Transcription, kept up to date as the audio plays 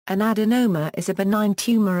An adenoma is a benign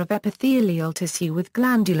tumor of epithelial tissue with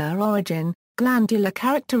glandular origin, glandular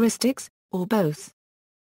characteristics, or both.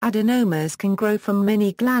 Adenomas can grow from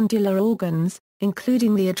many glandular organs,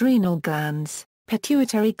 including the adrenal glands,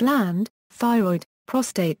 pituitary gland, thyroid,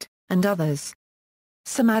 prostate, and others.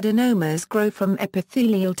 Some adenomas grow from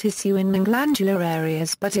epithelial tissue in nonglandular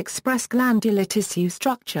areas but express glandular tissue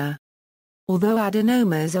structure. Although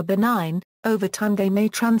adenomas are benign, over time they may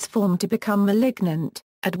transform to become malignant,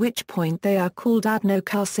 at which point they are called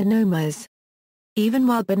adenocarcinomas. Even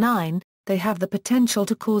while benign, they have the potential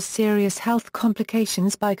to cause serious health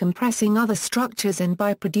complications by compressing other structures and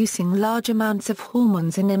by producing large amounts of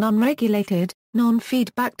hormones in an unregulated,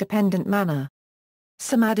 non-feedback dependent manner.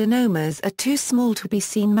 Some adenomas are too small to be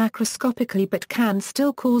seen macroscopically but can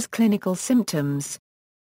still cause clinical symptoms.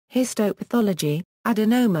 Histopathology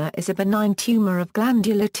adenoma is a benign tumor of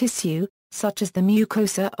glandular tissue, such as the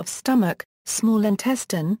mucosa of stomach, small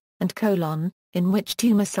intestine, and colon, in which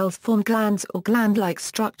tumor cells form glands or gland-like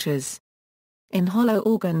structures. In hollow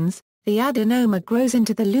organs, the adenoma grows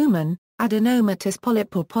into the lumen, adenomatous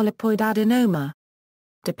polyp or polypoid adenoma.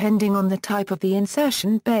 Depending on the type of the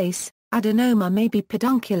insertion base, adenoma may be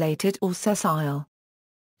pedunculated or sessile.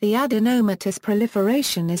 The adenomatous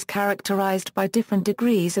proliferation is characterized by different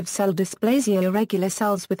degrees of cell dysplasia: irregular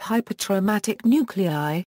cells with hyperchromatic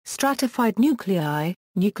nuclei, stratified nuclei,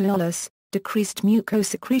 nucleolus, decreased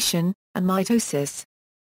mucosecretion, and mitosis.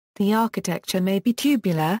 The architecture may be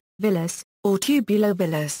tubular, villous, or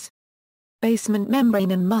tubulovillous. Basement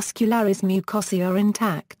membrane and muscularis mucosae are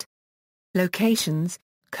intact. Locations: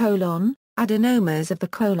 colon, adenomas of the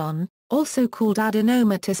colon, also called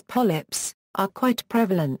adenomatous polyps, are quite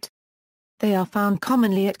prevalent. They are found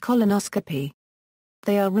commonly at colonoscopy.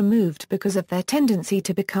 They are removed because of their tendency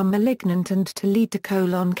to become malignant and to lead to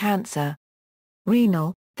colon cancer.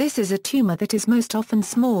 Renal: this is a tumor that is most often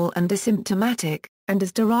small and asymptomatic, and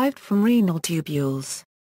is derived from renal tubules.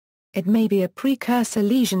 It may be a precursor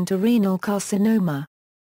lesion to renal carcinoma.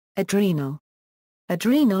 Adrenal: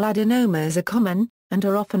 adrenal adenomas are common, and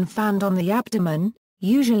are often found on the abdomen,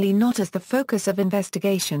 usually not as the focus of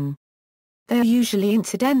investigation. They are usually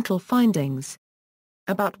incidental findings.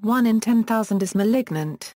 About 1 in 10,000 is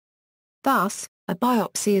malignant. Thus, a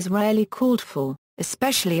biopsy is rarely called for,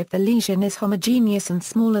 especially if the lesion is homogeneous and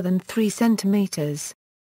smaller than 3 centimeters.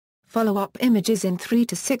 Follow-up images in 3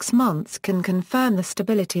 to 6 months can confirm the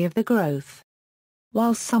stability of the growth.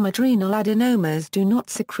 While some adrenal adenomas do not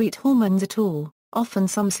secrete hormones at all, often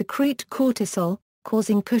some secrete cortisol,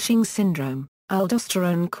 causing Cushing's syndrome,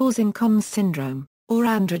 aldosterone causing Combs syndrome, or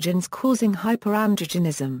androgens causing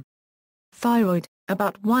hyperandrogenism. Thyroid: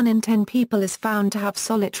 about 1 in 10 people is found to have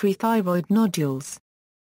solitary thyroid nodules.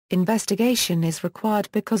 Investigation is required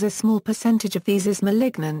because a small percentage of these is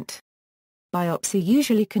malignant. Biopsy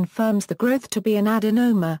usually confirms the growth to be an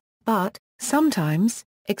adenoma, but, sometimes,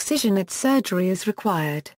 excision at surgery is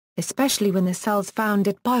required, especially when the cells found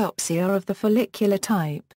at biopsy are of the follicular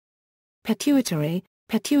type.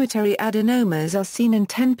 Pituitary adenomas are seen in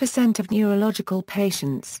 10% of neurological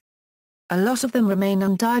patients. A lot of them remain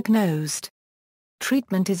undiagnosed.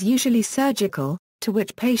 Treatment is usually surgical, to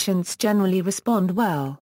which patients generally respond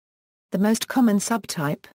well. The most common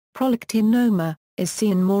subtype, ɛdɨ଼noʊmə, is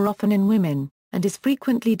seen more often in women, and is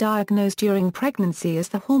frequently diagnosed during pregnancy as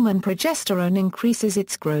the hormone progesterone increases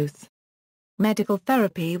its growth. Medical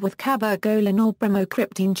therapy with cabergoline or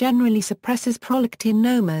bromocriptine generally suppresses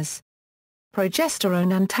ɛdɨ଼noʊmas.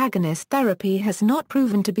 Progesterone antagonist therapy has not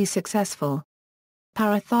proven to be successful.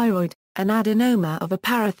 Parathyroid: an adenoma of a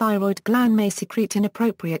parathyroid gland may secrete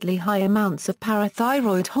inappropriately high amounts of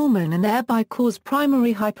parathyroid hormone and thereby cause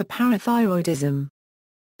primary hyperparathyroidism.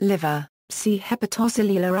 Liver: see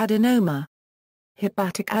hepatocellular adenoma.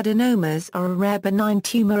 Hepatic adenomas are a rare benign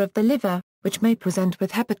tumor of the liver, which may present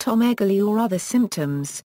with hepatomegaly or other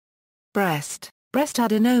symptoms. Breast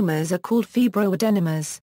adenomas are called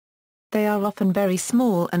fibroadenomas. They are often very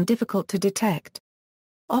small and difficult to detect.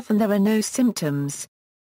 Often there are no symptoms.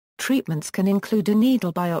 Treatments can include a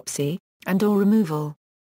needle biopsy, and/or removal.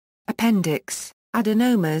 Appendix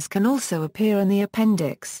adenomas can also appear in the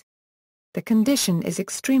appendix. The condition is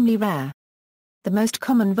extremely rare. The most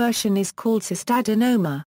common version is called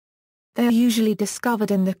cystadenoma. They are usually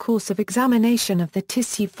discovered in the course of examination of the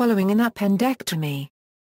tissue following an appendectomy.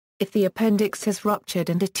 If the appendix has ruptured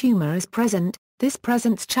and a tumor is present, this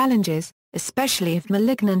presents challenges, especially if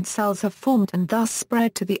malignant cells have formed and thus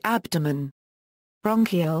spread to the abdomen.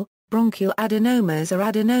 Bronchial adenomas are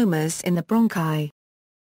adenomas in the bronchi.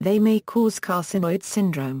 They may cause carcinoid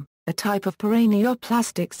syndrome, a type of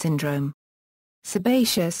paraneoplastic syndrome.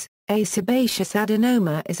 Sebaceous A sebaceous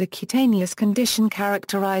adenoma is a cutaneous condition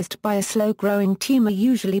characterized by a slow-growing tumor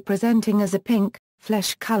usually presenting as a pink,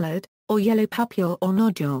 flesh-colored, or yellow papule or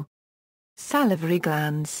nodule. Salivary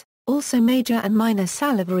glands, also major and minor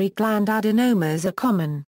salivary gland adenomas are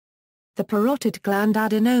common. The parotid gland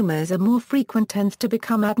adenomas are more frequent, tend to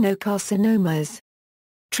become adenocarcinomas.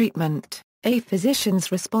 Treatment: a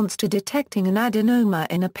physician's response to detecting an adenoma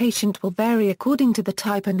in a patient will vary according to the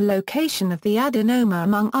type and location of the adenoma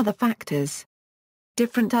among other factors.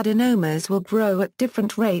 Different adenomas will grow at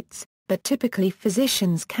different rates, but typically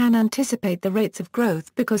physicians can anticipate the rates of growth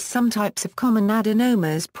because some types of common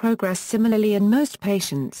adenomas progress similarly in most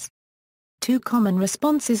patients. Two common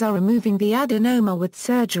responses are removing the adenoma with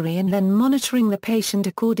surgery and then monitoring the patient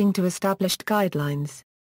according to established guidelines.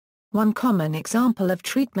 One common example of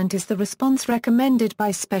treatment is the response recommended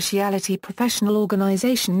by specialty professional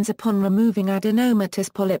organizations upon removing adenomatous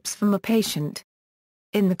polyps from a patient.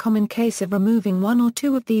 In the common case of removing one or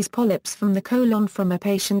two of these polyps from the colon from a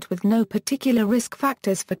patient with no particular risk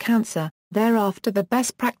factors for cancer, thereafter the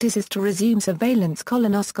best practice is to resume surveillance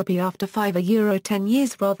colonoscopy after 5 or 10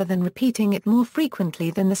 years rather than repeating it more frequently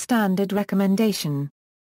than the standard recommendation.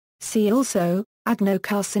 See also,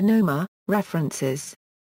 adenocarcinoma, references.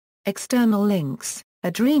 External links: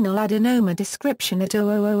 Adrenal adenoma description at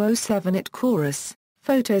 0007 at Chorus,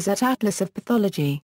 photos at Atlas of Pathology.